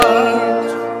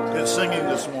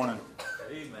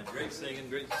Amen. Great singing,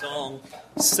 great song.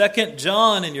 2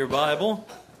 John in your Bible.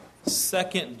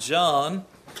 2 John.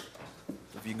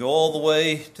 If you go all the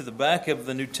way to the back of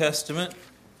the New Testament,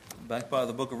 back by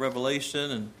the book of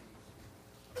Revelation, and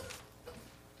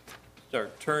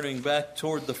start turning back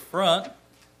toward the front,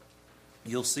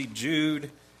 you'll see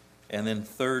Jude, and then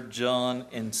 3 John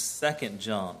and 2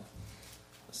 John.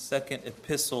 The second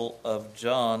epistle of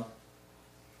John.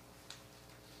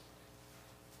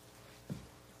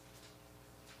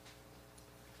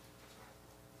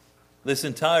 This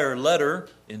entire letter,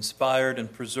 inspired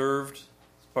and preserved as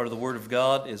part of the Word of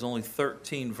God, is only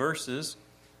 13 verses.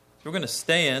 We're going to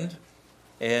stand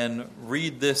and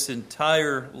read this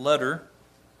entire letter.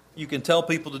 You can tell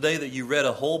people today that you read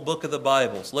a whole book of the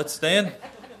Bible. So let's stand.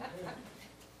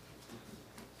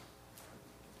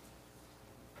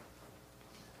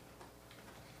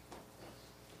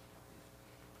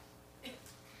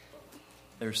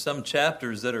 There's some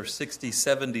chapters that are 60,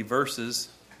 70 verses.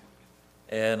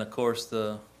 And, of course,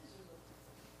 the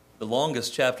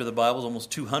longest chapter of the Bible is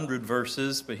almost 200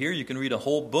 verses. But here you can read a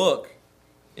whole book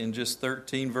in just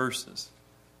 13 verses.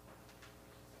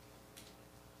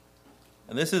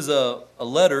 And this is a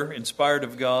letter inspired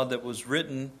of God that was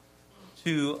written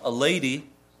to a lady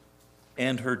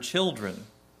and her children.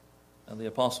 And the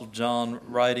Apostle John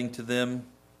writing to them.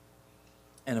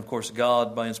 And, of course,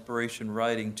 God, by inspiration,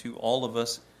 writing to all of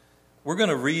us. We're going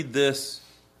to read this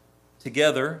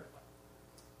together.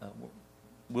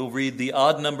 We'll read the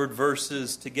odd-numbered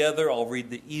verses together. I'll read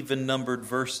the even-numbered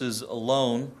verses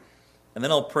alone. And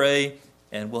then I'll pray,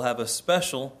 and we'll have a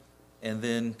special, and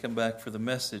then come back for the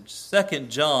message. 2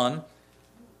 John,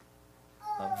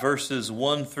 verses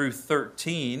 1 through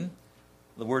 13,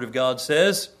 the Word of God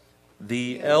says,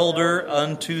 "The elder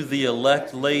unto the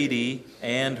elect lady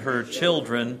and her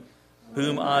children,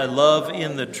 whom I love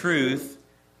in the truth,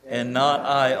 and not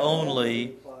I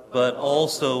only, but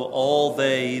also all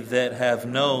they that have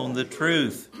known the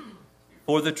truth,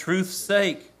 for the truth's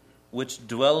sake, which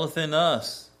dwelleth in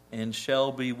us, and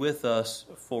shall be with us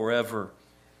forever.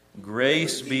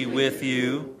 Grace be with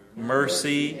you,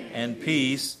 mercy and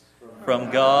peace,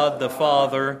 from God the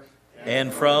Father,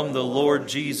 and from the Lord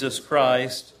Jesus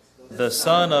Christ, the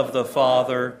Son of the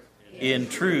Father, in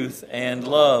truth and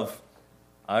love.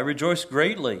 I rejoice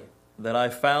greatly that I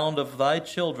found of thy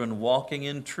children walking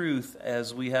in truth,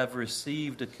 as we have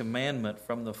received a commandment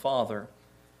from the Father.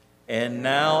 And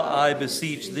now I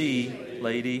beseech thee,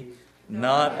 lady,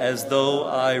 not as though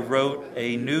I wrote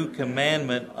a new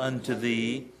commandment unto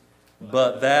thee,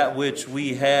 but that which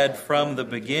we had from the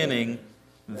beginning,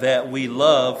 that we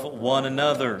love one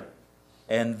another.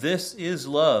 And this is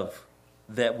love,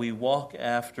 that we walk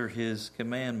after his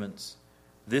commandments.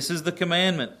 This is the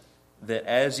commandment, that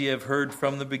as ye have heard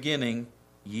from the beginning,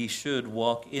 ye should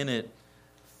walk in it.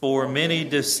 For many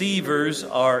deceivers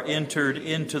are entered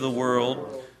into the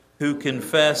world, who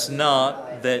confess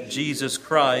not that Jesus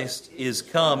Christ is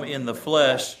come in the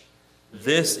flesh.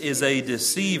 This is a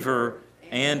deceiver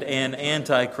and an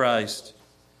antichrist.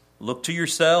 Look to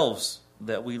yourselves,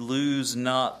 that we lose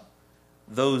not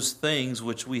those things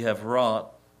which we have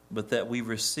wrought, but that we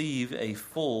receive a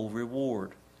full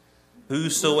reward.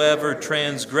 Whosoever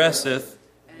transgresseth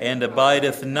and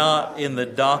abideth not in the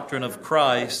doctrine of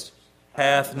Christ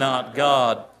hath not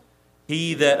God.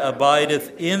 He that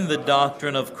abideth in the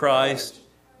doctrine of Christ,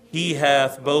 he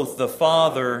hath both the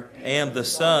Father and the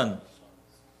Son.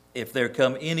 If there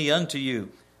come any unto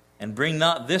you, and bring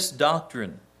not this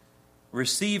doctrine,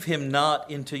 receive him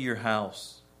not into your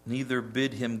house, neither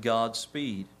bid him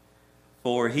Godspeed.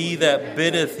 For he that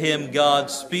biddeth him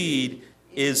Godspeed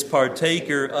is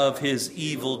partaker of his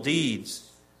evil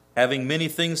deeds. Having many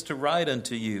things to write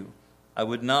unto you, I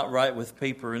would not write with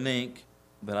paper and ink,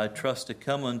 but I trust to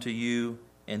come unto you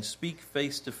and speak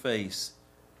face to face,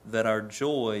 that our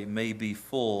joy may be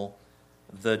full.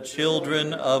 The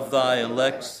children of thy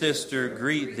elect sister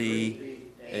greet thee.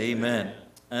 Amen."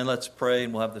 And let's pray,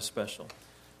 and we'll have the special.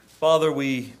 Father,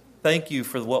 we thank you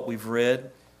for what we've read.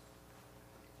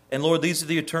 And Lord, these are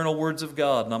the eternal words of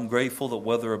God, and I'm grateful that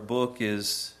whether a book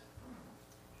is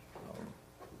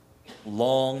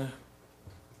long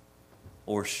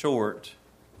or short,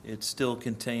 it still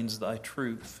contains thy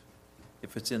truth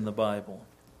if it's in the Bible.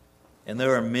 And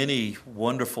there are many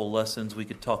wonderful lessons we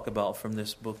could talk about from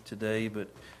this book today, but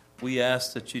we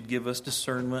ask that you'd give us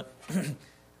discernment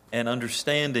and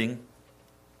understanding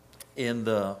in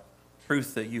the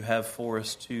truth that you have for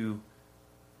us to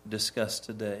discuss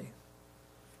today.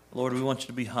 Lord, we want you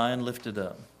to be high and lifted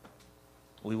up.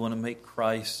 We want to make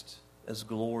Christ as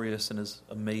glorious and as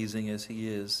amazing as he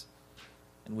is.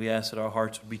 And we ask that our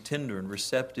hearts would be tender and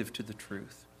receptive to the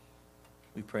truth.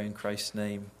 We pray in Christ's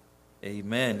name.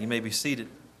 Amen. You may be seated.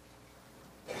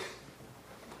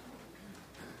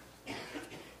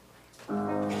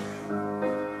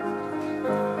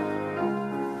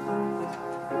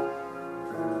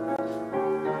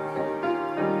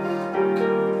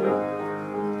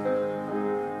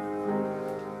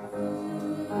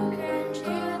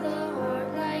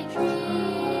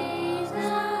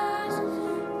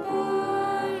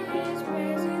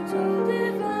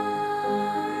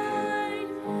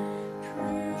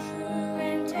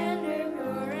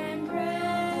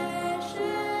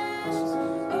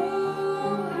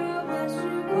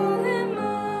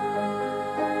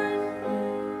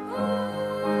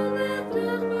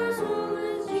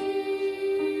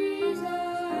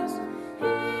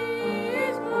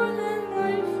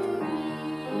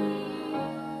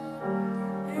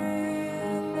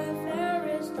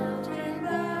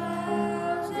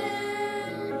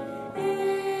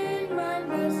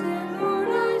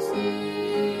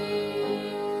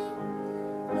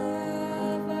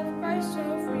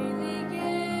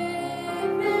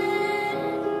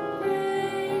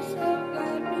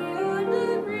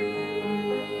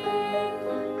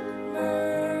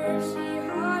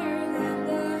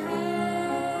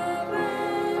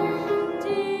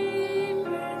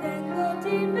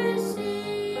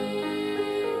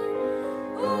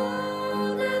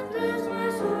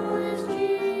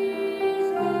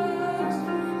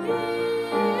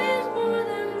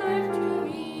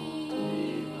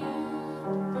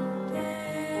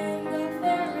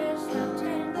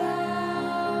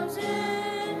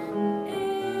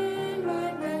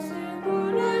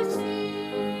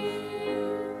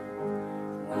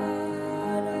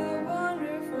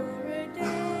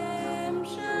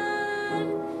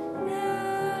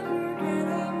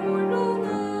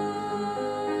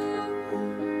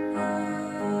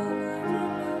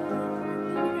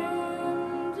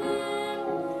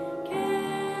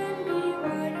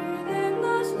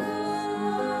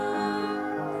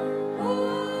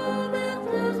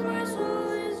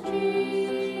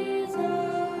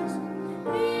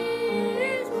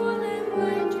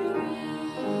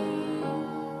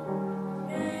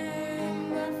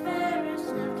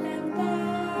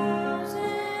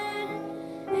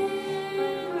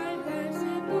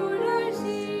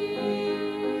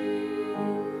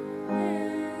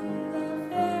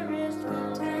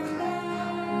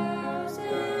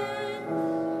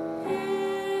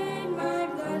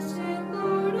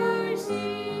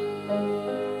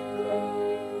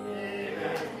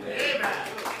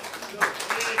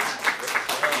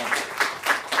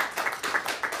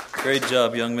 Great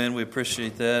job, young men. We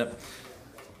appreciate that.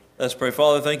 Let's pray.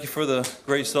 Father, thank you for the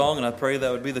great song, and I pray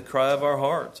that would be the cry of our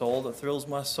hearts. All that thrills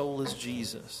my soul is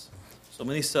Jesus. So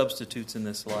many substitutes in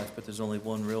this life, but there's only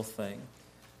one real thing.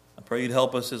 I pray you'd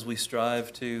help us as we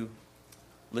strive to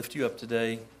lift you up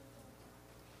today.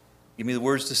 Give me the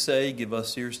words to say. Give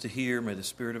us ears to hear. May the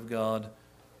Spirit of God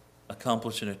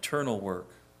accomplish an eternal work.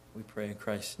 We pray in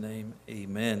Christ's name.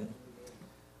 Amen.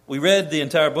 We read the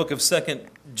entire book of 2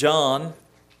 John.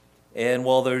 And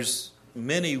while there's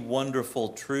many wonderful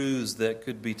truths that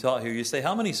could be taught here, you say,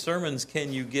 how many sermons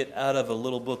can you get out of a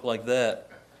little book like that?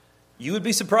 You would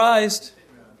be surprised.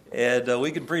 And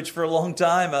we could preach for a long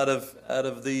time out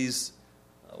of these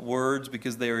words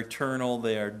because they are eternal,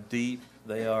 they are deep,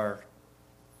 they are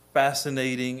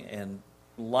fascinating and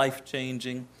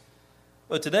life-changing.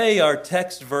 But today our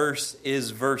text verse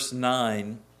is verse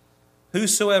 9.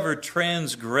 Whosoever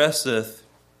transgresseth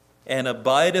and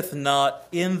abideth not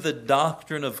in the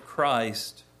doctrine of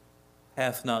Christ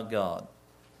hath not God.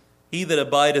 He that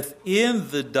abideth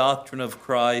in the doctrine of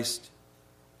Christ,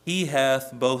 he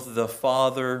hath both the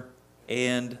Father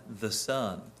and the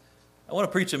Son. I want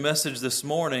to preach a message this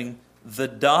morning, the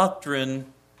doctrine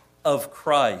of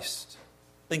Christ.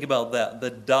 Think about that, the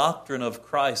doctrine of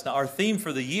Christ. Now, our theme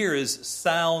for the year is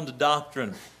sound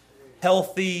doctrine,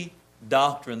 healthy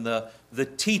doctrine, the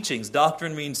teachings.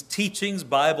 Doctrine means teachings,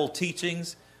 Bible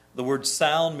teachings. The word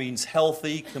sound means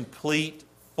healthy, complete,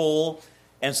 full.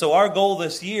 And so our goal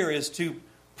this year is to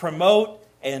promote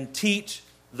and teach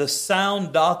the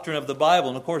sound doctrine of the Bible.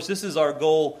 And of course, this is our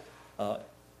goal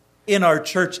in our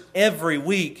church every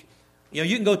week. You know,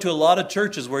 you can go to a lot of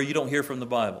churches where you don't hear from the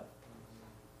Bible.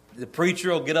 The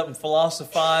preacher will get up and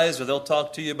philosophize, or they'll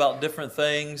talk to you about different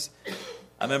things.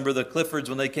 I remember the Cliffords,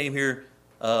 when they came here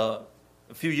a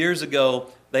few years ago,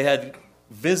 they had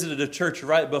visited a church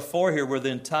right before here where the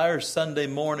entire Sunday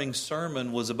morning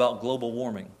sermon was about global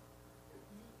warming.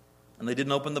 And they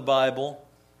didn't open the Bible.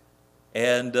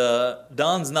 And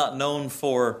Don's not known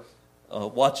for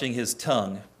watching his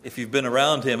tongue. If you've been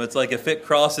around him, it's like if it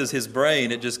crosses his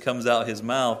brain, it just comes out his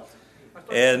mouth.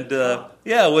 And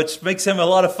which makes him a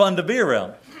lot of fun to be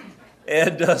around.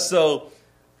 And so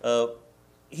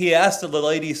he asked the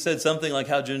lady, he said something like,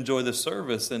 how'd you enjoy the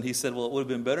service? And he said, well, it would have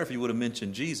been better if you would have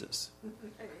mentioned Jesus.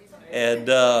 And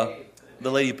the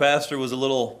lady pastor was a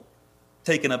little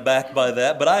taken aback by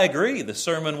that. But I agree, the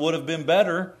sermon would have been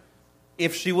better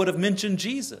if she would have mentioned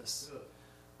Jesus.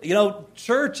 You know,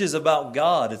 church is about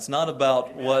God. It's not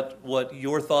about what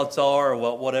your thoughts are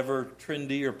or whatever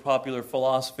trendy or popular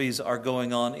philosophies are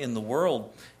going on in the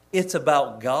world. It's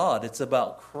about God. It's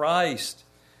about Christ.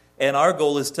 And our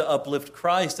goal is to uplift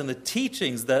Christ. And the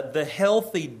teachings, the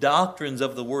healthy doctrines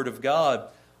of the Word of God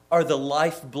are the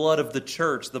lifeblood of the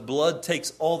church. The blood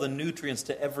takes all the nutrients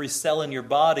to every cell in your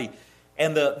body.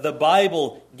 And the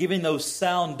Bible, giving those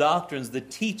sound doctrines, the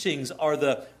teachings are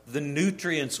the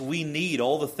nutrients we need,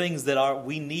 all the things that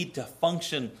we need to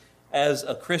function as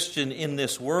a Christian in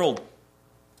this world.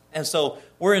 And so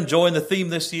we're enjoying the theme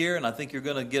this year, and I think you're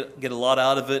going to get a lot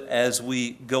out of it as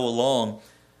we go along.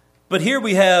 But here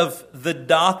we have the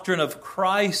doctrine of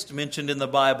Christ mentioned in the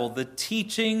Bible, the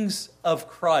teachings of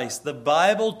Christ, the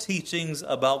Bible teachings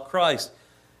about Christ.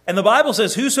 And the Bible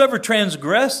says, whosoever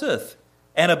transgresseth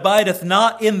and abideth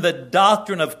not in the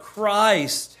doctrine of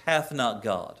Christ hath not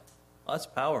God. Well, that's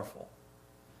powerful.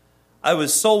 I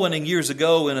was soul winning years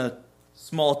ago in a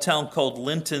small town called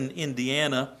Linton,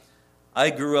 Indiana. I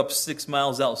grew up 6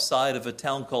 miles outside of a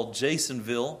town called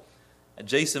Jasonville.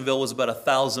 Jasonville was about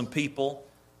 1,000 people.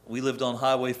 We lived on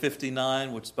Highway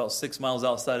 59, which is about 6 miles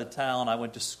outside of town. I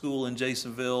went to school in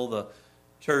Jasonville. The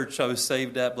church I was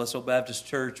saved at, Blessed Hope Baptist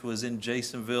Church, was in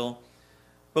Jasonville.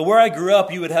 But where I grew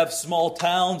up, you would have small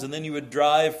towns, and then you would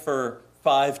drive for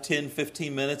 5, 10,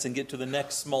 15 minutes and get to the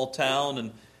next small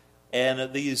town.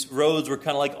 And these roads were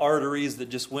kind of like arteries that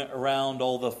just went around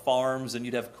all the farms, and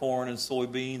you'd have corn and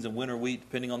soybeans and winter wheat,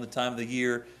 depending on the time of the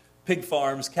year. Pig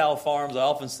farms, cow farms. I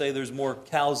often say there's more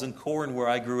cows and corn where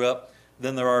I grew up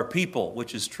than there are people,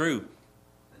 which is true.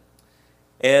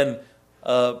 And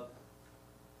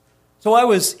so I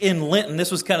was in Linton.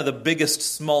 This was kind of the biggest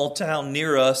small town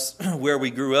near us where we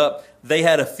grew up. They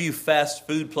had a few fast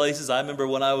food places. I remember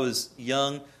when I was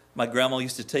young, my grandma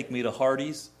used to take me to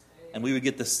Hardee's, and we would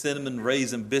get the cinnamon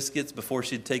raisin biscuits before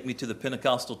she'd take me to the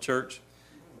Pentecostal church.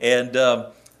 And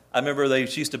I remember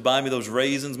she used to buy me those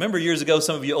raisins. Remember years ago,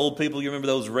 some of you old people, you remember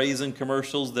those raisin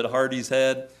commercials that Hardee's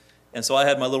had? And so I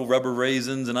had my little rubber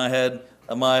raisins, and I had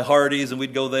my Hardee's, and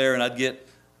we'd go there, and I'd get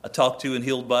talked to and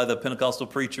healed by the Pentecostal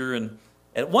preacher. And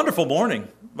wonderful morning,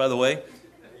 by the way.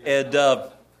 And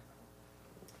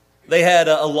they had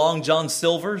a Long John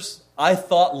Silver's. I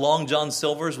thought Long John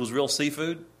Silver's was real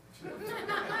seafood.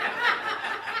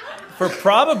 For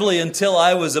probably until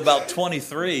I was about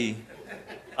 23,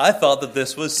 I thought that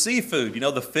this was seafood. You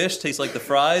know, the fish tastes like the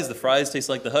fries taste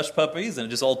like the hush puppies, and it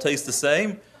just all tastes the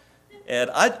same.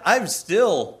 And I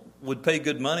still would pay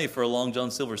good money for a Long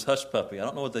John Silver's hush puppy. I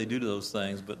don't know what they do to those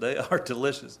things, but they are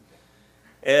delicious.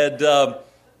 And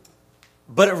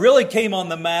but it really came on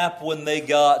the map when they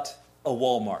got a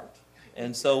Walmart.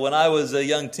 And so when I was a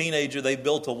young teenager, they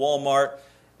built a Walmart.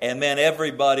 And man,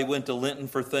 everybody went to Linton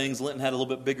for things. Linton had a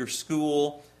little bit bigger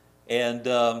school, and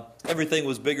everything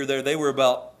was bigger there. They were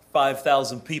about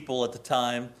 5,000 people at the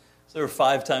time. So they were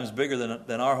 5 times bigger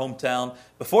than our hometown.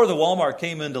 Before the Walmart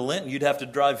came into Linton, you'd have to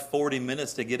drive 40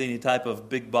 minutes to get any type of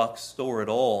big box store at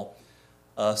all.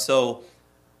 So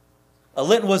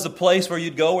Linton was the place where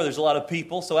you'd go where there's a lot of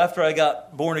people. So after I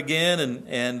got born again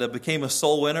and became a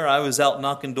soul winner, I was out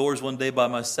knocking doors one day by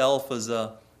myself as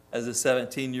a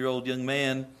 17-year-old young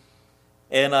man.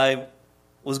 And I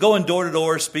was going door to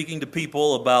door speaking to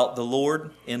people about the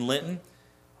Lord in Linton.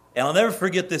 And I'll never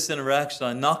forget this interaction.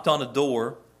 I knocked on a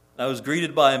door. I was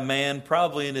greeted by a man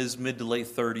probably in his mid to late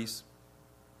 30s.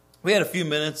 We had a few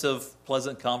minutes of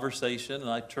pleasant conversation, and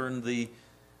I turned the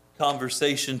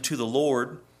conversation to the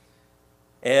Lord.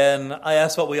 And I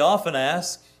asked what we often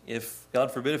ask, if,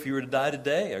 God forbid, if you were to die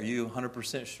today, are you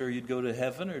 100% sure you'd go to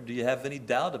heaven, or do you have any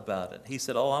doubt about it? He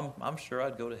said, I'm sure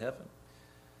I'd go to heaven.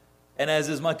 And as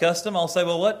is my custom, I'll say,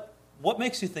 well, what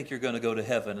makes you think you're going to go to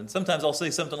heaven? And sometimes I'll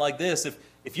say something like this,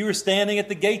 if you were standing at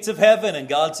the gates of heaven and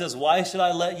God says, why should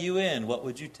I let you in? What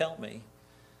would you tell me?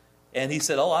 And he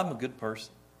said, I'm a good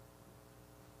person.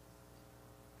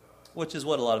 Which is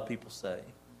what a lot of people say.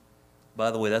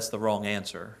 By the way, that's the wrong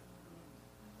answer.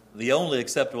 The only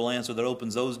acceptable answer that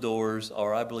opens those doors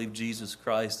are, I believe Jesus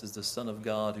Christ is the Son of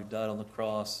God who died on the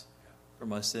cross for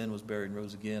my sin, was buried, and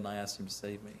rose again. I asked him to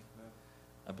save me.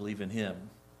 I believe in him.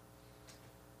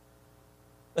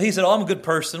 He said, I'm a good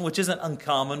person, which isn't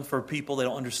uncommon for people that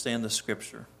don't understand the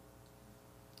Scripture.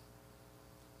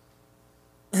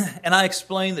 And I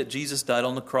explained that Jesus died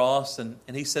on the cross, and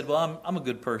he said, well, I'm a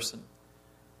good person.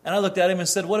 And I looked at him and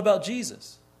said, what about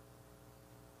Jesus?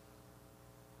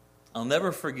 I'll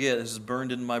never forget, this is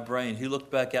burned into my brain. He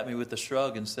looked back at me with a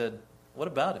shrug and said, what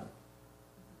about him?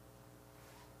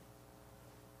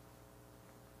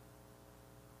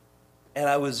 And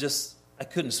I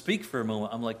couldn't speak for a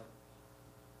moment. I'm like,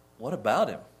 what about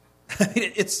him?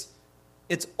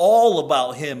 It's all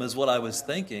about him is what I was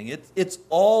thinking. It's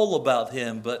all about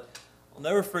him, but I'll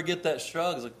never forget that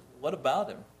shrug. It's like, what about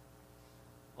him?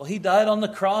 Well, he died on the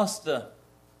cross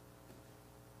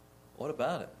what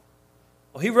about him?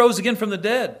 Well, he rose again from the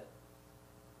dead.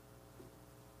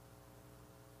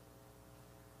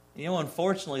 You know,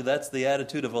 unfortunately, that's the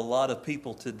attitude of a lot of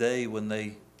people today when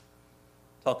they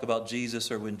talk about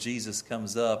Jesus or when Jesus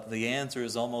comes up. The answer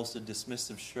is almost a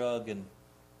dismissive shrug and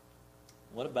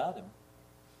what about him?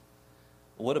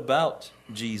 What about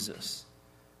Jesus?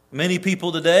 Many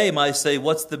people today might say,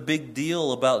 what's the big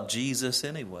deal about Jesus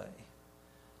anyway?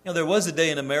 You know, there was a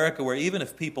day in America where even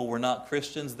if people were not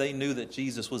Christians, they knew that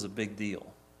Jesus was a big deal.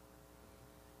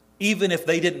 Even if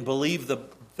they didn't believe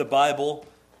the Bible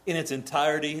in its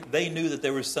entirety, they knew that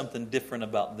there was something different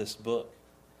about this book.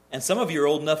 And some of you are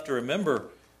old enough to remember,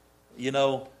 you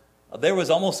know, there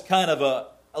was almost kind of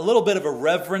a little bit of a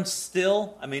reverence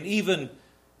still. I mean, even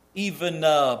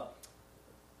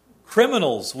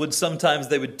criminals would sometimes,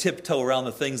 they would tiptoe around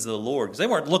the things of the Lord because they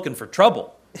weren't looking for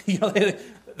trouble. You know,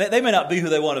 they may not be who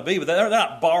they want to be, but they're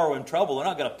not borrowing trouble. They're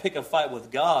not going to pick a fight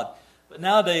with God. But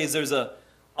nowadays, there's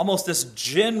almost this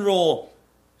general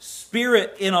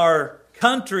spirit in our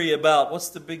country about what's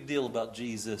the big deal about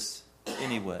Jesus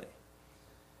anyway.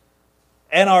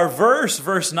 And our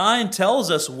verse 9,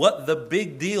 tells us what the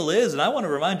big deal is. And I want to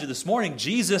remind you this morning,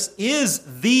 Jesus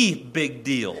is the big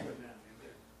deal.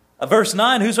 Verse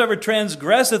 9, whosoever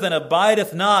transgresseth and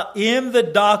abideth not in the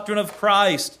doctrine of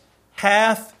Christ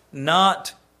hath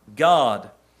not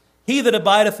God. He that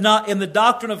abideth not in the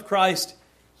doctrine of Christ,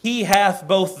 he hath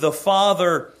both the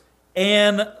Father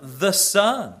and the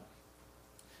Son.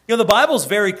 You know, the Bible's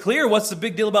very clear. What's the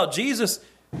big deal about Jesus?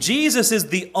 Jesus is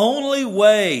the only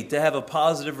way to have a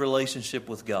positive relationship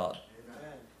with God.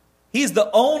 He's the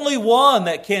only one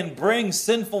that can bring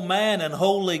sinful man and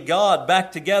holy God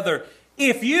back together.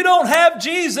 If you don't have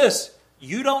Jesus,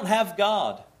 you don't have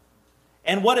God.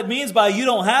 And what it means by you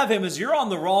don't have Him is you're on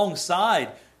the wrong side.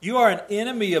 You are an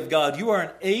enemy of God. You are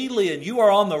an alien. You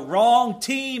are on the wrong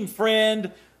team,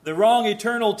 friend. The wrong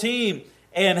eternal team.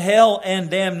 And hell and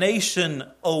damnation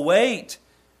await.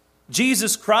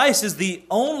 Jesus Christ is the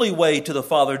only way to the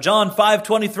Father. John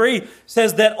 5:23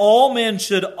 says that all men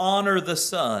should honor the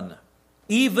Son,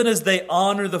 even as they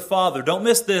honor the Father. Don't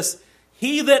miss this.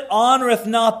 He that honoreth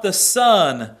not the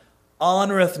Son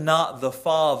honoreth not the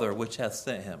Father which hath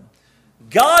sent him.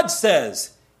 God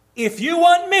says, if you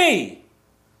want me,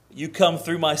 you come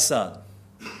through my Son.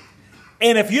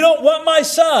 And if you don't want my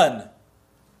Son,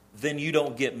 then you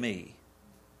don't get me.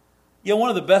 You know, one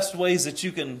of the best ways that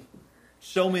you can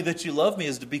show me that you love me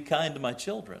is to be kind to my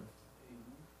children.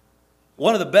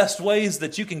 One of the best ways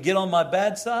that you can get on my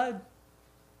bad side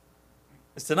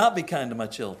is to not be kind to my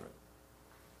children.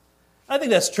 I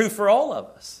think that's true for all of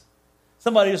us.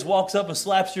 Somebody just walks up and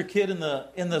slaps your kid in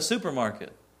the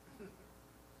supermarket.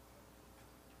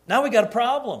 Now we got a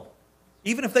problem,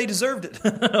 even if they deserved it.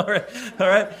 All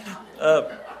right.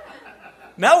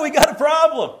 Now we got a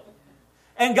problem.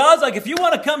 And God's like, if you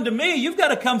want to come to me, you've got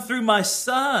to come through my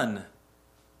Son. And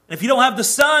if you don't have the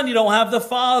Son, you don't have the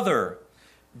Father.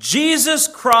 Jesus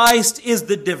Christ is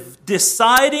the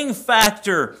deciding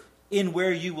factor in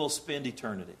where you will spend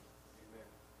eternity.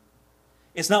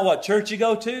 It's not what church you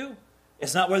go to.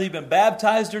 It's not whether you've been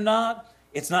baptized or not.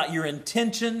 It's not your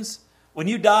intentions. When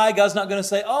you die, God's not going to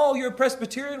say, oh, you're a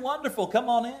Presbyterian, wonderful, come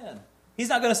on in. He's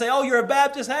not going to say, oh, you're a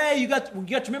Baptist, hey, you got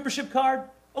your membership card?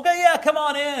 Okay, yeah, come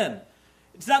on in.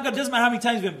 It doesn't matter how many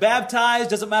times you've been baptized,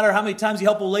 doesn't matter how many times you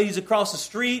helped old ladies across the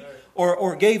street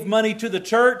or gave money to the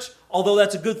church, although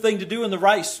that's a good thing to do in the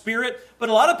right spirit. But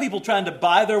a lot of people trying to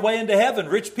buy their way into heaven.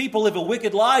 Rich people live a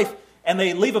wicked life, and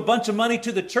they leave a bunch of money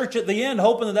to the church at the end,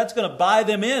 hoping that that's going to buy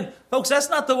them in. Folks, that's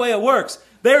not the way it works.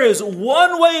 There is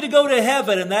one way to go to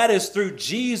heaven, and that is through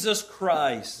Jesus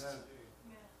Christ.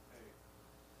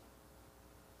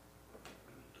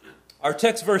 Our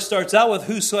text verse starts out with,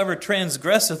 whosoever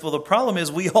transgresseth. Well, the problem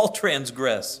is we all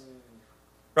transgress.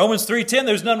 Romans 3:10,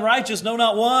 there's none righteous, no,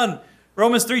 not one.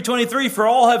 Romans 3:23, for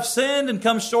all have sinned and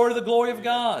come short of the glory of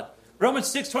God.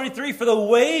 Romans 6:23, for the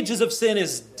wages of sin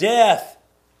is death.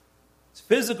 It's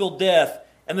physical death.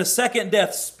 And the second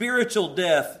death, spiritual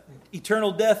death,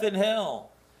 eternal death in hell.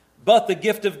 But the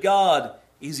gift of God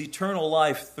is eternal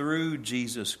life through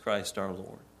Jesus Christ our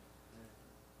Lord.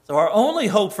 So our only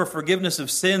hope for forgiveness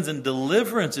of sins and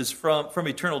deliverance is from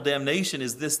eternal damnation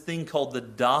is this thing called the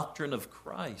doctrine of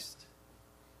Christ.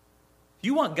 If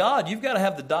you want God, you've got to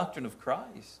have the doctrine of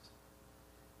Christ.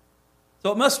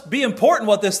 So it must be important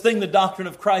what this thing, the doctrine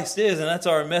of Christ, is, and that's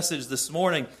our message this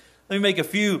morning. Let me make a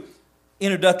few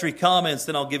introductory comments,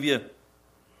 then I'll give you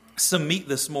some meat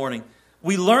this morning.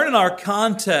 We learn in our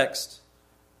context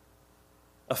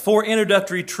of 4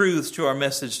 introductory truths to our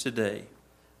message today.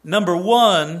 Number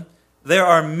 1, there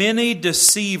are many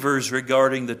deceivers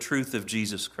regarding the truth of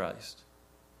Jesus Christ.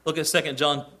 Look at 2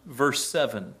 John verse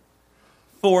 7.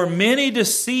 For many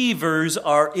deceivers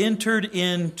are entered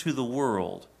into the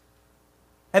world.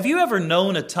 Have you ever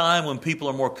known a time when people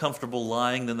are more comfortable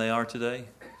lying than they are today?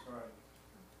 That's right.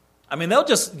 I mean,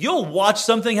 you'll watch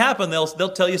something happen, they'll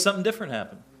tell you something different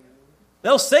happened.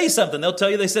 They'll say something, they'll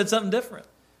tell you they said something different.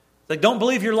 It's like, don't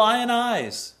believe your lying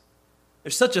eyes.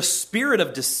 There's such a spirit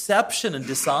of deception and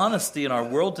dishonesty in our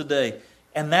world today,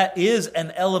 and that is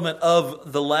an element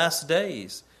of the last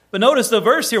days. But notice the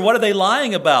verse here, what are they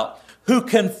lying about? Who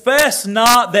confess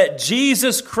not that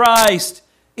Jesus Christ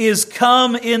is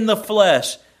come in the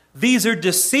flesh. These are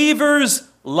deceivers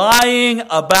lying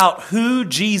about who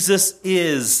Jesus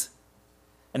is.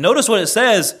 And notice what it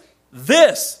says,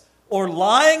 this, or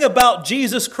lying about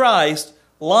Jesus Christ,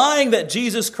 lying that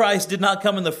Jesus Christ did not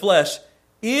come in the flesh,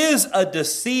 is a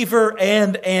deceiver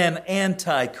and an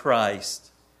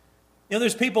antichrist. You know,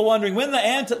 there's people wondering, when's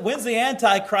the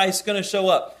antichrist going to show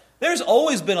up? There's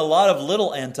always been a lot of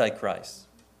little antichrists.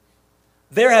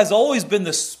 There has always been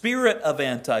the spirit of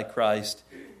Antichrist,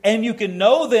 and you can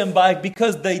know them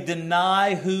because they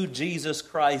deny who Jesus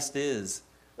Christ is.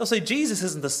 They'll say, Jesus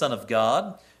isn't the Son of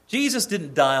God. Jesus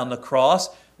didn't die on the cross.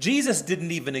 Jesus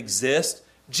didn't even exist.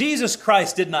 Jesus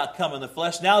Christ did not come in the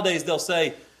flesh. Nowadays they'll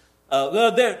say,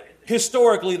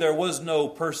 historically there was no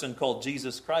person called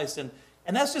Jesus Christ, and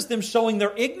that's just them showing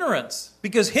their ignorance.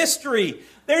 Because history,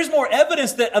 there's more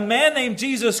evidence that a man named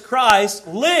Jesus Christ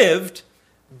lived,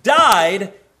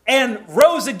 died, and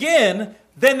rose again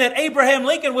than that Abraham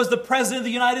Lincoln was the President of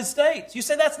the United States. You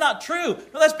say that's not true.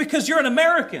 No, that's because you're an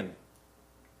American.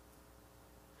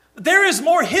 There is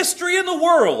more history in the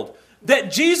world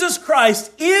that Jesus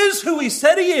Christ is who He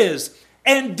said He is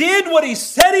and did what He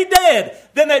said He did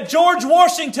than that George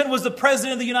Washington was the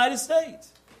President of the United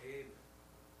States.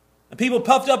 And people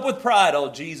puffed up with pride. Oh,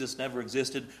 Jesus never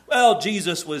existed. Well,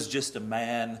 Jesus was just a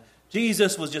man.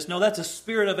 Jesus was just... No, that's a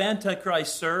spirit of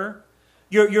Antichrist, sir.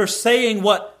 You're saying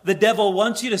what the devil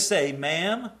wants you to say,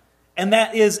 ma'am. And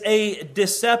that is a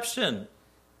deception.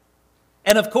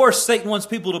 And of course, Satan wants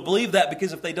people to believe that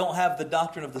because if they don't have the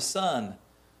doctrine of the Son,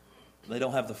 they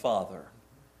don't have the Father.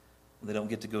 They don't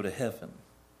get to go to heaven.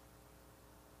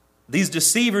 These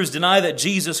deceivers deny that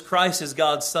Jesus Christ is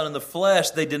God's Son in the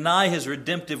flesh. They deny His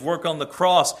redemptive work on the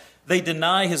cross. They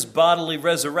deny His bodily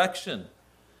resurrection.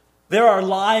 There are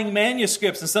lying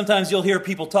manuscripts, and sometimes you'll hear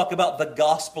people talk about the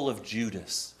Gospel of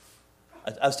Judas.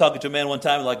 I was talking to a man one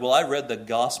time, like, well, I read the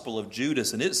Gospel of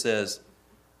Judas, and it says,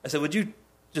 I said, would you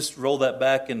just roll that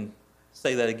back and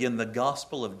say that again, the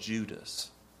Gospel of Judas?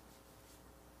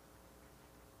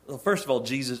 Well, first of all,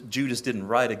 Judas didn't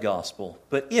write a gospel,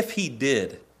 but if he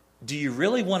did, do you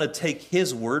really want to take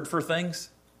his word for things?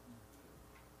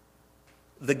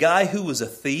 The guy who was a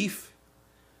thief,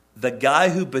 the guy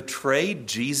who betrayed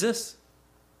Jesus,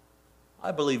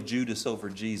 I believe Judas over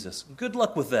Jesus. Good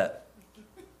luck with that.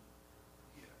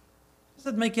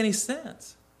 Doesn't make any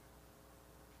sense.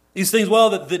 These things,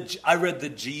 well, I read the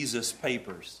Jesus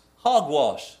papers.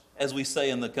 Hogwash, as we say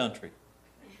in the country.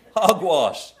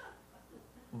 Hogwash.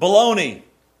 Baloney.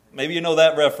 Maybe you know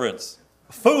that reference.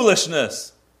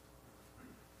 Foolishness.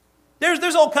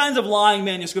 There's all kinds of lying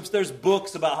manuscripts. There's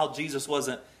books about how Jesus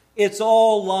wasn't. It's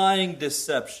all lying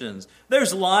deceptions.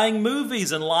 There's lying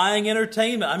movies and lying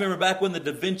entertainment. I remember back when the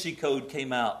Da Vinci Code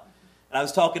came out. And I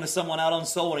was talking to someone out on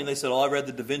Soul, and they said, I read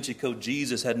the Da Vinci Code.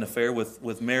 Jesus had an affair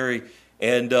with Mary.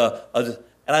 And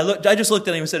I just looked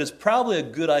at him and said, it's probably a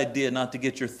good idea not to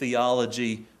get your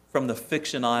theology from the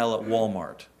fiction aisle at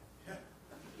Walmart.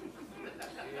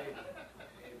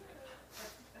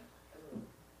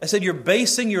 I said, you're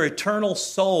basing your eternal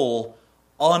soul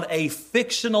on a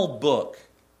fictional book.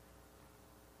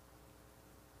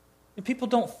 And people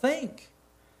don't think.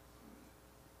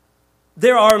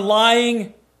 There are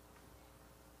lying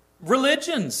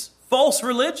religions, false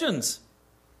religions.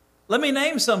 Let me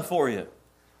name some for you.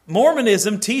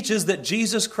 Mormonism teaches that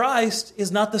Jesus Christ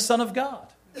is not the Son of God.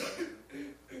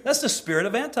 That's the spirit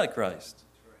of Antichrist.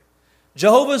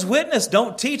 Jehovah's Witnesses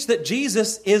don't teach that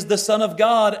Jesus is the Son of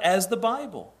God as the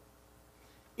Bible.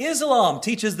 Islam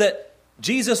teaches that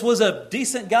Jesus was a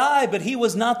decent guy, but he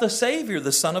was not the Savior,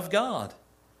 the Son of God.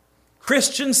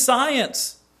 Christian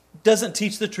Science doesn't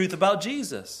teach the truth about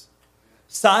Jesus.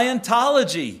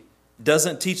 Scientology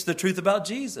doesn't teach the truth about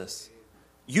Jesus.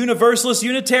 Universalist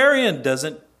Unitarian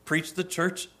doesn't preach the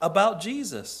church about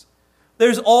Jesus.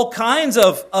 There's all kinds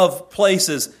of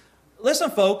places.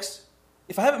 Listen, folks,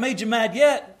 if I haven't made you mad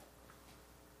yet,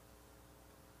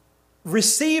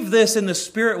 receive this in the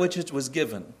spirit which it was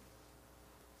given.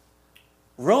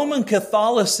 Roman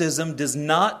Catholicism does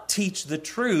not teach the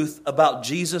truth about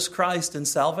Jesus Christ and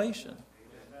salvation.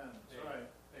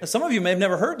 Now, some of you may have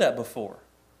never heard that before.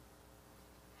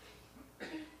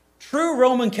 True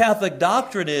Roman Catholic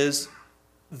doctrine is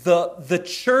the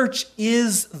church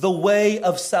is the way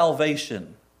of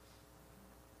salvation.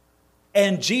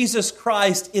 And Jesus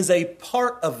Christ is a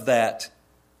part of that,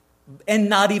 and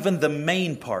not even the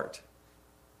main part.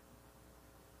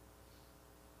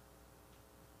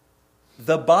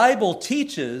 The Bible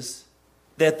teaches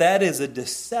that is a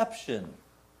deception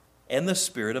and the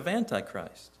spirit of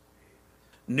Antichrist.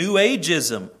 New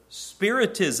Ageism,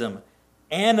 Spiritism,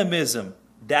 Animism,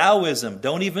 Taoism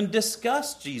don't even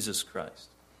discuss Jesus Christ.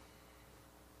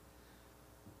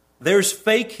 There's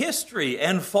fake history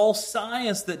and false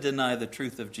science that deny the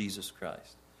truth of Jesus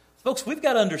Christ. Folks, we've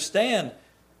got to understand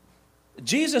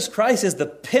Jesus Christ is the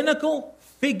pinnacle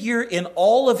figure in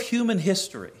all of human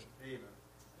history.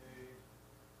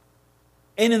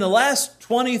 And in the last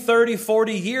 20, 30,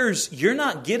 40 years, you're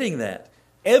not getting that.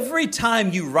 Every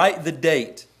time you write the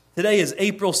date, today is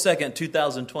April 2nd,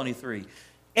 2023.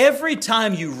 Every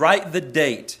time you write the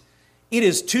date, it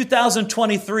is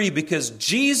 2023 because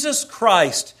Jesus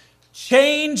Christ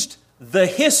changed the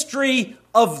history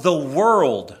of the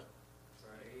world.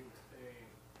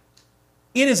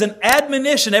 It is an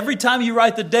admonition every time you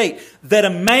write the date that a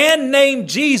man named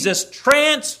Jesus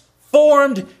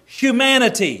transformed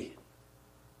humanity.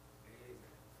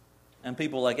 And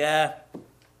people are like,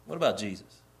 what about Jesus?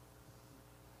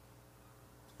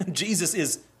 Jesus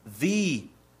is the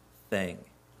thing.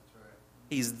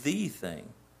 He's the thing.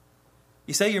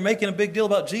 You say you're making a big deal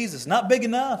about Jesus. Not big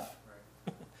enough.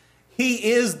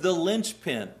 He is the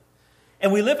linchpin.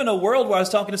 And we live in a world where I was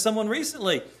talking to someone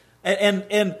recently,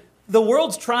 and the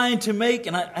world's trying to make,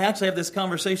 and I actually have this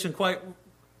conversation quite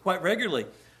regularly,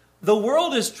 the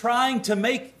world is trying to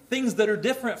make things that are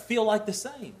different feel like the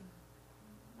same.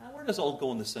 Now, we're just all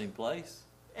going the same place.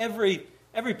 Every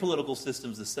political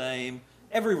system's the same.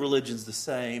 Every religion's the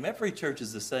same. Every church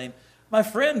is the same. My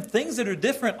friend, things that are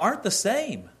different aren't the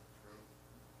same.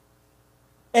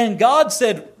 And God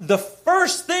said, the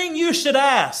first thing you should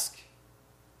ask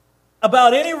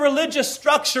about any religious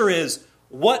structure is,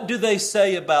 what do they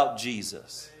say about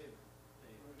Jesus?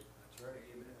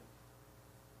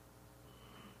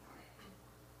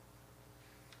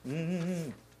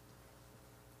 Mm-hmm.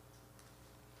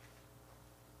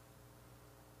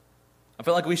 I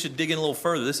feel like we should dig in a little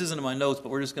further. This isn't in my notes, but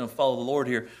we're just going to follow the Lord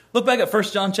here. Look back at 1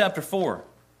 John chapter 4.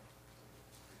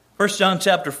 1 John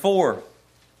chapter 4.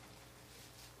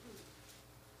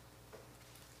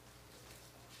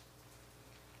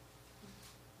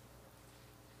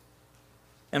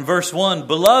 And verse 1,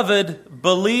 Beloved,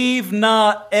 believe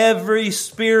not every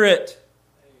spirit.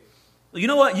 You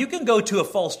know what? You can go to a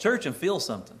false church and feel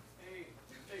something.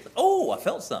 Oh, I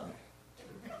felt something.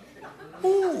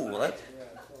 Ooh,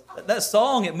 that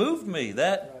song, it moved me.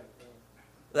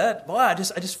 I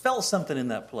just felt something in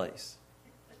that place.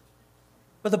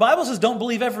 But the Bible says don't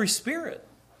believe every spirit.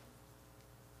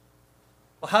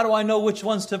 Well, how do I know which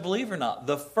ones to believe or not?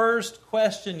 The first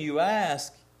question you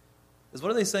ask is,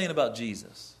 what are they saying about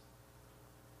Jesus?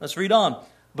 Let's read on.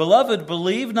 Beloved,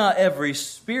 believe not every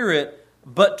spirit,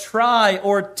 but try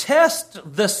or test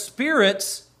the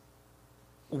spirits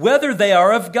whether they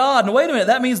are of God. Now wait a minute,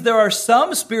 that means there are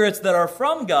some spirits that are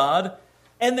from God,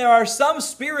 and there are some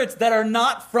spirits that are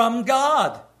not from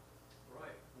God.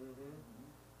 Right. Mm-hmm.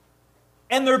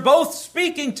 And they're both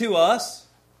speaking to us,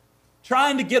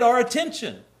 trying to get our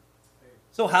attention.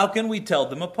 So how can we tell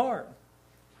them apart?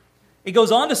 It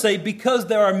goes on to say, because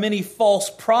there are many false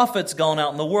prophets gone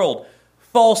out in the world.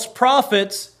 False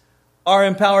prophets are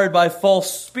empowered by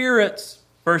false spirits.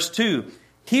 Verse 2,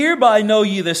 Hereby know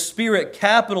ye the Spirit,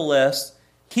 capital S,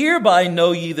 hereby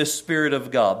know ye the Spirit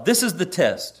of God. This is the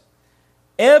test.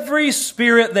 Every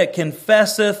spirit that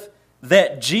confesseth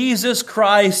that Jesus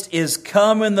Christ is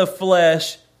come in the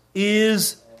flesh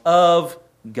is of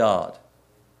God.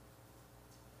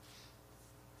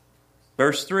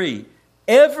 Verse 3,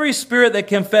 Every spirit that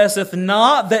confesseth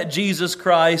not that Jesus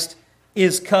Christ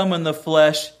is come in the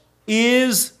flesh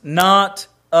is not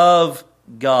of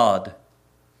God.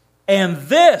 And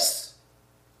this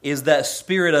is that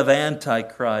spirit of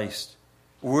Antichrist,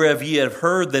 whereof ye have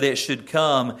heard that it should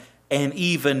come, and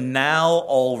even now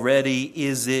already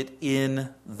is it in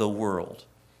the world.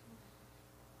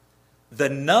 The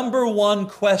number one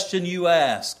question you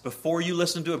ask before you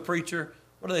listen to a preacher,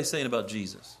 what are they saying about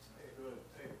Jesus?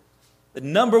 The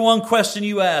number one question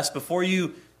you ask before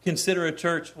you consider a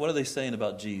church, what are they saying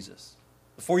about Jesus?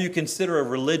 Before you consider a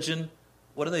religion,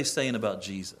 what are they saying about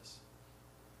Jesus?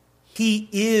 He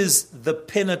is the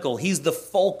pinnacle. He's the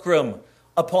fulcrum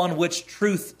upon which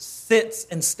truth sits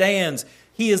and stands.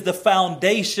 He is the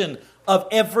foundation of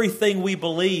everything we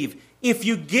believe. If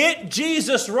you get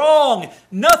Jesus wrong,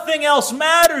 nothing else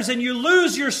matters and you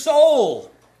lose your soul.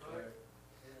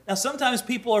 Now, sometimes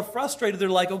people are frustrated. They're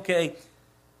like, okay,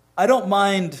 I don't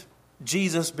mind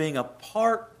Jesus being a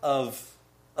part of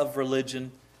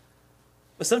religion,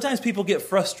 but sometimes people get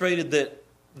frustrated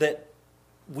that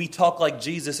we talk like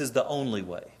Jesus is the only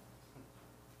way.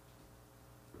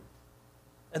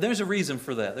 And there's a reason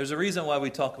for that. There's a reason why we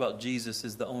talk about Jesus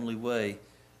is the only way,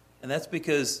 and that's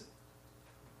because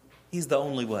He's the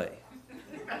only way.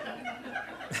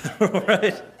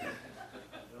 Right?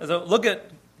 So look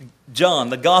at John,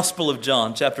 the Gospel of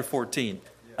John, chapter 14.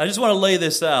 I just want to lay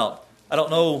this out. I don't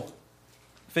know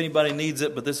if anybody needs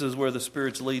it, but this is where the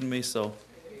Spirit's leading me, so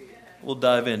we'll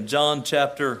dive in. John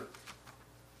chapter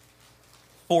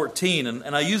 14,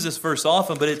 and I use this verse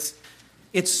often, but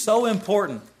it's so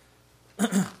important.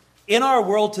 In our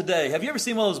world today, have you ever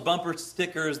seen one of those bumper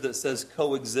stickers that says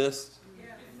coexist?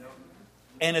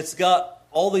 And it's got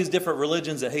all these different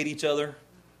religions that hate each other,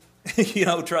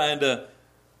 trying to,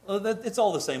 it's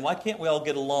all the same. Why can't we all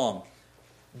get along?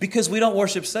 Because we don't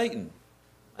worship Satan.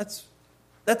 That's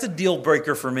a deal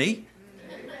breaker for me.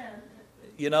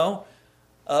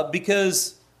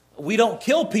 Because we don't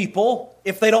kill people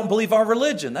if they don't believe our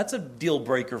religion. That's a deal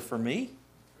breaker for me.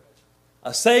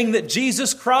 Saying that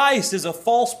Jesus Christ is a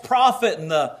false prophet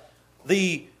and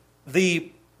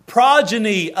the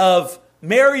progeny of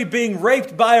Mary being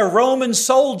raped by a Roman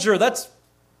soldier, and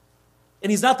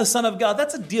He's not the Son of God,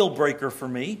 that's a deal breaker for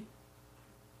me.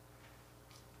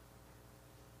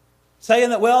 Saying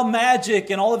that, magic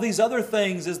and all of these other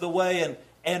things is the way,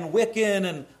 and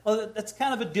Wiccan, that's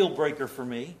kind of a deal breaker for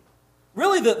me.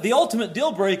 Really, the ultimate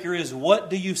deal breaker is, what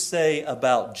do you say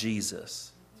about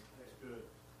Jesus?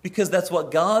 Because that's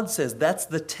what God says. That's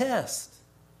the test.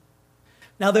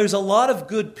 Now, there's a lot of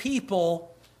good people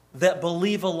that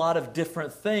believe a lot of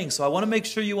different things. So I want to make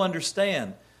sure you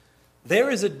understand.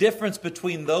 There is a difference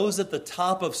between those at the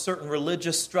top of certain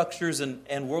religious structures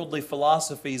and worldly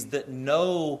philosophies that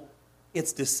know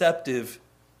it's deceptive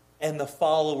and the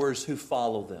followers who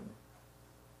follow them.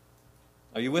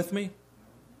 Are you with me?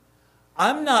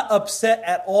 I'm not upset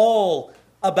at all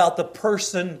about the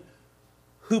person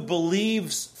who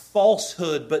believes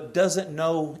falsehood but doesn't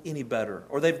know any better,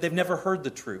 or they've never heard the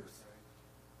truth.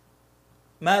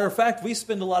 Matter of fact, we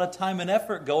spend a lot of time and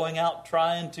effort going out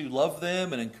trying to love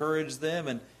them and encourage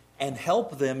them and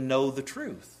help them know the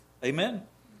truth. Amen?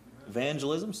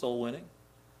 Evangelism, soul winning.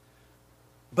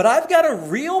 But I've got a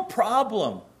real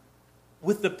problem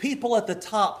with the people at the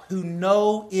top who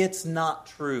know it's not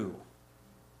true.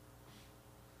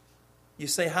 You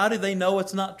say, how do they know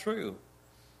it's not true?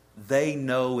 They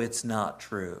know it's not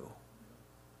true.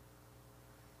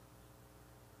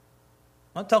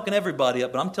 I'm not talking everybody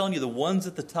up, but I'm telling you, the ones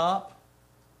at the top,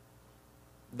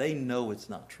 they know it's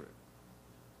not true.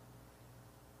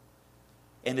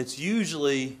 And it's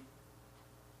usually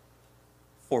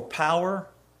for power,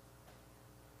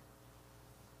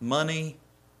 money,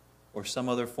 or some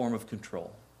other form of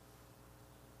control.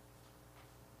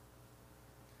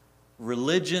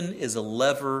 Religion is a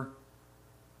lever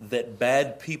that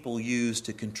bad people use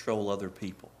to control other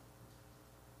people.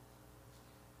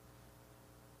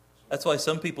 That's why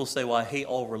some people say, well, I hate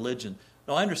all religion.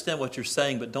 No, I understand what you're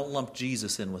saying, but don't lump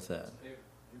Jesus in with that.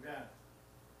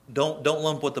 Don't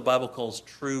lump what the Bible calls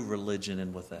true religion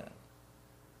in with that.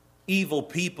 Evil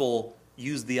people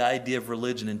use the idea of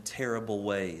religion in terrible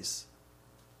ways.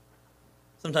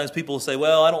 Sometimes people will say,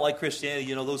 well, I don't like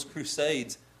Christianity, those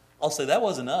crusades. I'll say, that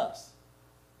wasn't us.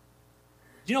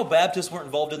 Do you know Baptists weren't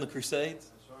involved in the crusades?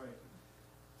 That's right.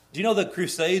 Do you know the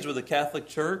crusades were the Catholic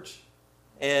Church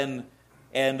and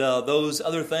those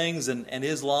other things and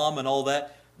Islam and all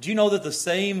that? Do you know that the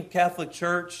same Catholic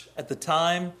Church at the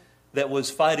time that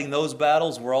was fighting those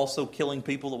battles were also killing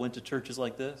people that went to churches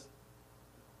like this?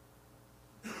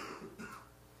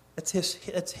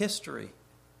 That's history.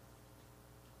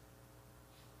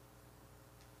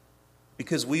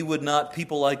 Because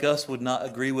people like us would not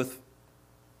agree with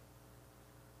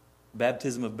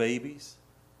baptism of babies.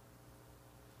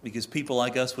 Because people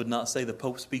like us would not say the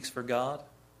Pope speaks for God.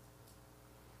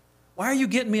 Why are you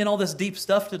getting me in all this deep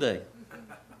stuff today?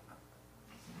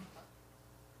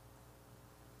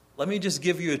 Let me just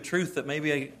give you a truth that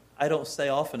maybe I don't say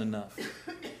often enough.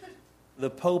 The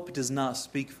Pope does not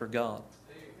speak for God.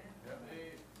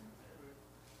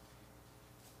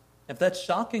 If that's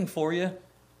shocking for you, it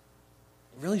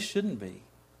really shouldn't be.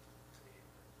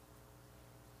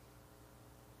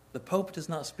 The Pope does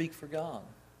not speak for God.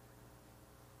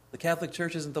 The Catholic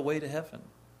Church isn't the way to heaven.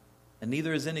 And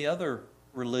neither is any other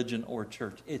religion or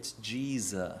church. It's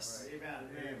Jesus.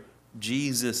 Amen.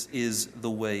 Jesus is the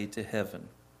way to heaven.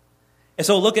 And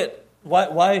so look at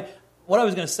why what I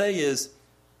was going to say is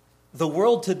the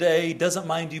world today doesn't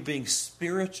mind you being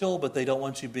spiritual, but they don't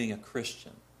want you being a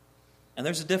Christian. And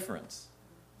there's a difference.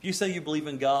 If you say you believe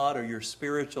in God or you're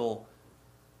spiritual,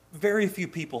 very few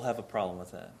people have a problem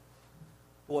with that.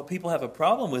 But what people have a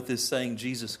problem with is saying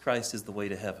Jesus Christ is the way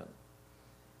to heaven.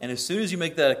 And as soon as you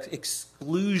make that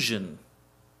exclusion,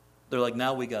 they're like,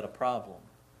 now we got a problem.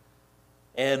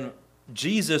 And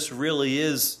Jesus really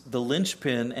is the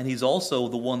linchpin, and he's also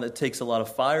the one that takes a lot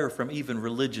of fire from even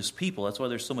religious people. That's why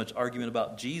there's so much argument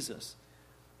about Jesus.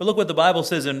 But look what the Bible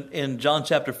says in John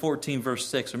chapter 14, verse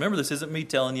 6. Remember, this isn't me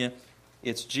telling you.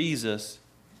 It's Jesus,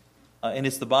 and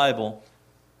it's the Bible.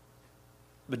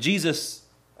 But Jesus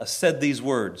said these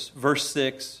words. Verse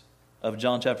 6 of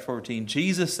John chapter 14.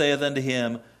 Jesus saith unto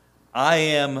him, I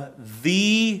am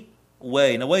the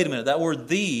way. Now wait a minute. That word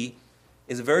the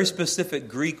is a very specific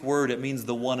Greek word. It means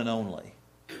the one and only.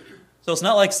 So it's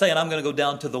not like saying I'm going to go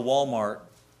down to the Walmart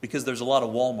because there's a lot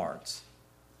of Walmarts.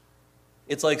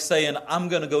 It's like saying I'm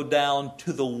going to go down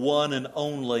to the one and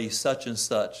only such and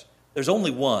such. There's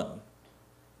only one.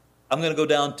 I'm going to go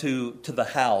down to the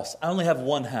house. I only have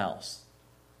one house.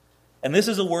 And this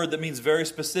is a word that means very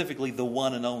specifically the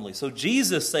one and only. So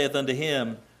Jesus saith unto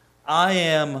him, I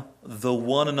am the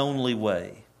one and only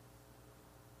way,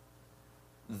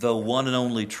 the one and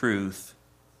only truth,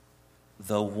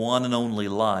 the one and only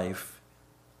life.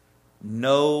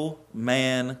 No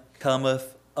man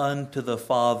cometh unto the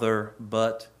Father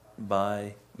but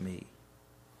by me.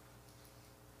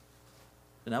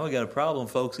 So now we got a problem,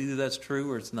 folks. Either that's true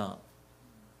or it's not.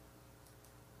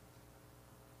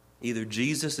 Either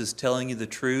Jesus is telling you the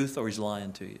truth or he's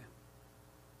lying to you.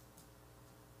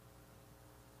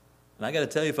 And I got to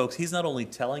tell you, folks, he's not only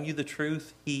telling you the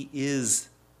truth, he is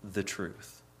the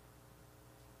truth.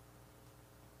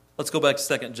 Let's go back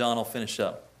to 2 John. I'll finish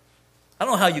up. I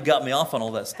don't know how you got me off on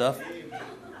all that stuff.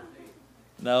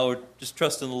 No, we're just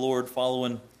trusting the Lord,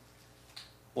 following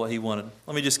what he wanted.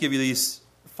 Let me just give you these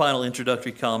final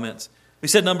introductory comments. We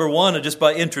said number one, and just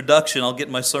by introduction, I'll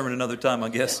get my sermon another time, I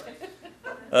guess.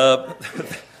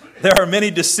 There are many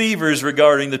deceivers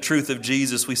regarding the truth of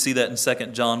Jesus. We see that in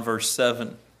 2 John verse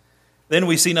 7. Then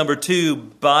we see number two,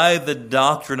 by the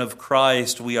doctrine of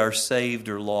Christ we are saved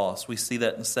or lost. We see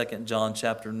that in 2 John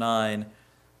chapter 9. If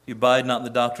you abide not in the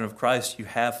doctrine of Christ, you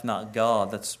have not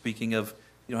God. That's speaking of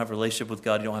you don't have a relationship with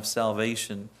God, you don't have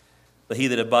salvation. But he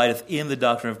that abideth in the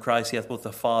doctrine of Christ, he hath both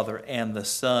the Father and the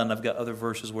Son. I've got other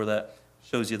verses where that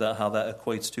shows you that how that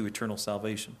equates to eternal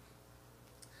salvation.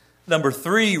 Number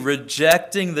three,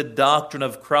 rejecting the doctrine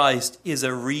of Christ is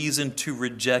a reason to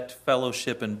reject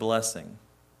fellowship and blessing.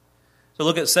 So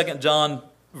look at 2 John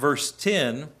verse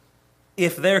 10.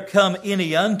 If there come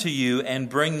any unto you and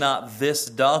bring not this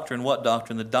doctrine, what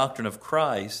doctrine? The doctrine of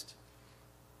Christ.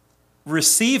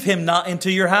 Receive him not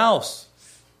into your house,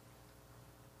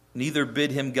 neither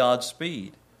bid him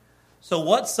Godspeed. So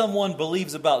what someone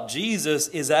believes about Jesus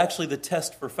is actually the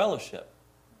test for fellowship.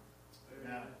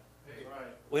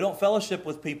 We don't fellowship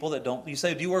with people that don't. You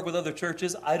say, do you work with other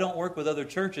churches? I don't work with other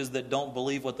churches that don't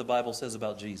believe what the Bible says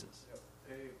about Jesus.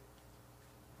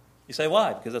 You say,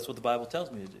 why? Because that's what the Bible tells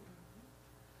me to do.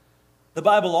 The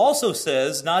Bible also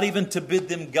says not even to bid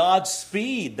them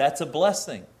Godspeed. That's a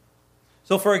blessing.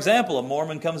 So, for example, a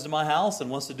Mormon comes to my house and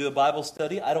wants to do a Bible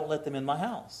study. I don't let them in my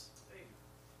house.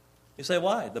 You say,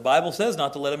 why? The Bible says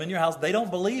not to let them in your house. They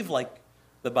don't believe like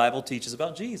the Bible teaches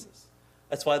about Jesus.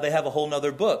 That's why they have a whole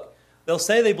other book. They'll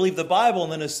say they believe the Bible,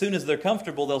 and then as soon as they're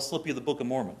comfortable, they'll slip you the Book of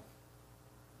Mormon.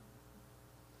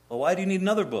 Well, why do you need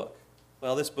another book?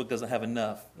 Well, this book doesn't have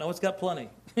enough. No, it's got plenty.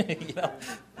 Yeah.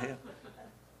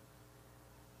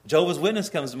 Jehovah's Witness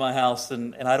comes to my house,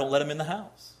 and I don't let him in the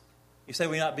house. You say,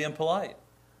 we're not being polite.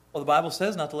 Well, the Bible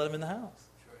says not to let him in the house.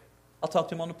 I'll talk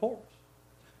to him on the porch.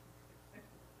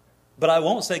 But I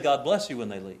won't say, God bless you when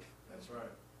they leave. That's right.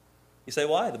 You say,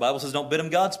 why? The Bible says don't bid him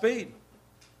Godspeed.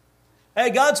 Hey,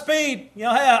 Godspeed. Hey,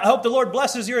 I hope the Lord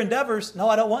blesses your endeavors. No,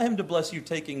 I don't want him to bless you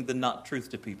taking the not truth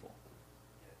to people.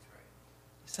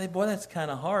 say, boy, that's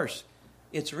kind of harsh.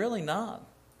 It's really not.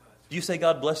 Do you say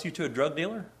God bless you to a drug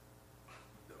dealer?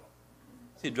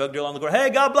 See a drug dealer on the corner, hey,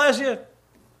 God bless you.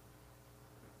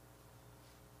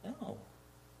 No.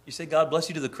 You say God bless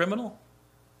you to the criminal?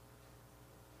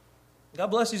 God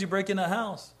bless you as you break in that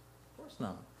house. Of course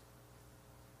not.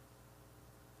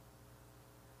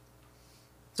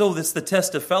 So this is the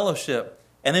test of fellowship.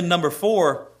 And then number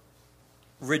 4,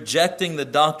 rejecting the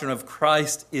doctrine of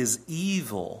Christ is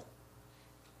evil.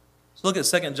 So look at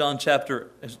 2 John chapter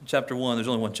 1. There's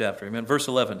only one chapter. Amen. Verse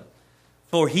 11.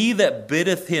 For he that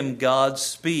biddeth him God's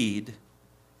speed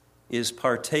is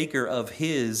partaker of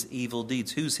his evil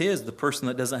deeds. Who's his? The person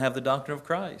that doesn't have the doctrine of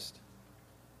Christ.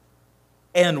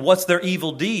 And what's their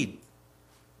evil deed?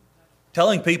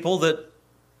 Telling people that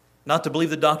not to believe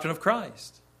the doctrine of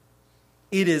Christ.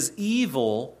 It is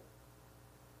evil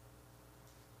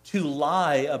to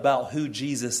lie about who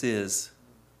Jesus is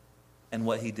and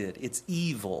what he did. It's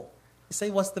evil. You say,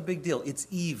 what's the big deal? It's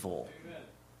evil. Amen.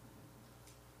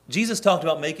 Jesus talked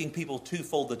about making people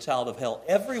twofold the child of hell.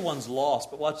 Everyone's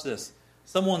lost, but watch this.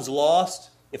 Someone's lost.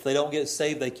 If they don't get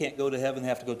saved, they can't go to heaven. They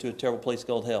have to go to a terrible place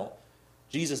called hell.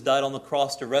 Jesus died on the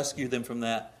cross to rescue them from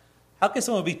that. How can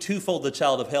someone be twofold the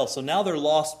child of hell? So now they're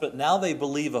lost, but now they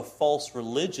believe a false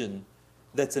religion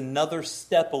that's another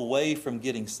step away from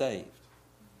getting saved.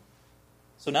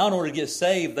 So now in order to get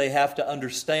saved, they have to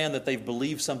understand that they've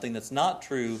believed something that's not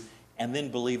true and then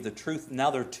believe the truth.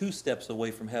 Now they're 2 steps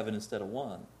away from heaven instead of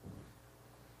 1.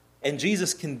 And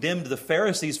Jesus condemned the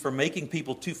Pharisees for making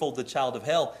people twofold the child of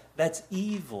hell. That's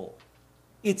evil.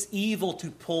 It's evil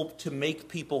to make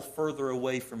people further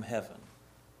away from heaven.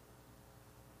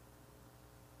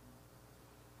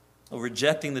 Well,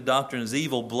 rejecting the doctrine is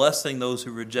evil. Blessing those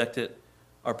who reject it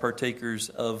are partakers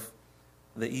of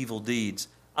the evil deeds.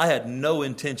 I had no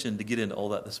intention to get into all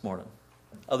that this morning,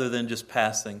 other than just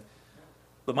passing.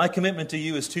 But my commitment to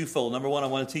you is twofold. Number 1, I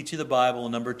want to teach you the Bible.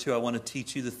 And number 2, I want to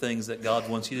teach you the things that God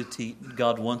wants you to teach.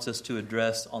 God wants us to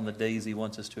address on the days He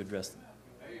wants us to address them.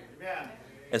 Amen.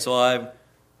 And so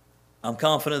I'm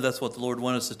confident that's what the Lord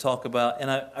wants us to talk about.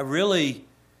 And I really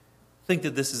think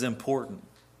that this is important.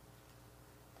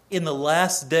 In the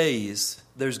last days,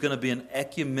 there's going to be an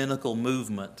ecumenical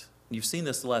movement. You've seen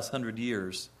this the last 100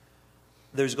 years.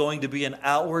 There's going to be an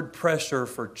outward pressure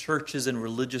for churches and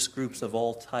religious groups of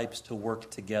all types to work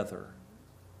together.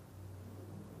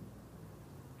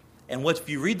 And if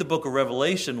you read the book of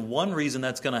Revelation, one reason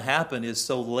that's going to happen is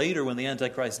so later when the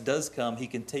Antichrist does come, he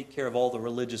can take care of all the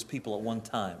religious people at one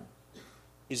time.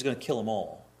 He's going to kill them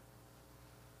all.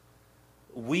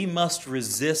 We must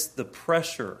resist the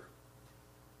pressure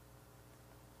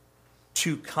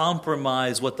to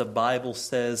compromise what the Bible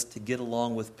says to get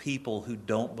along with people who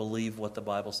don't believe what the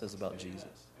Bible says about Jesus.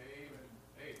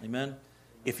 Amen?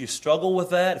 If you struggle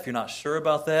with that, if you're not sure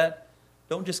about that,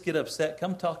 don't just get upset.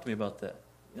 Come talk to me about that.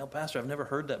 Pastor, I've never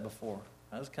heard that before.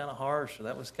 That was kind of harsh, or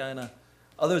that was kind of...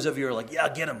 Others of you are like, yeah,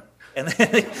 get him. And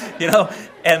then,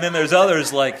 and then there's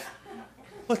others like,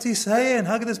 what's he saying?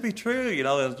 How can this be true?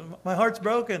 My heart's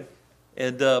broken.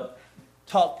 And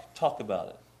talk about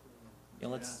it.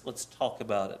 Let's talk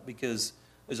about it, because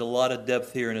there's a lot of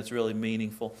depth here and it's really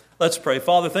meaningful. Let's pray.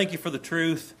 Father, thank you for the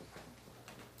truth.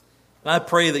 And I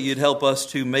pray that you'd help us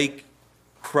to make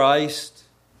Christ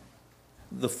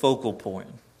the focal point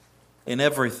in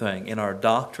everything, in our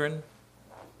doctrine,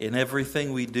 in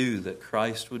everything we do, that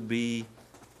Christ would be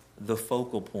the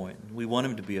focal point. We want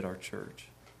him to be at our church.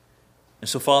 And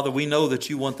so, Father, we know that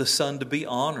you want the Son to be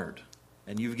honored.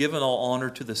 And you've given all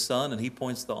honor to the Son, and he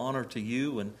points the honor to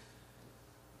you. And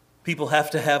people have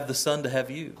to have the Son to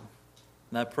have you.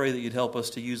 And I pray that you'd help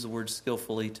us to use the word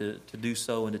skillfully to do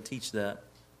so and to teach that.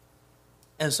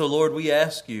 And so, Lord, we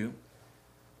ask you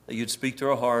that you'd speak to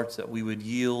our hearts, that we would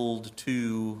yield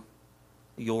to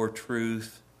your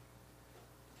truth.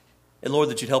 And, Lord,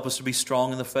 that you'd help us to be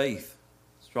strong in the faith,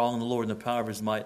 strong in the Lord and the power of his might.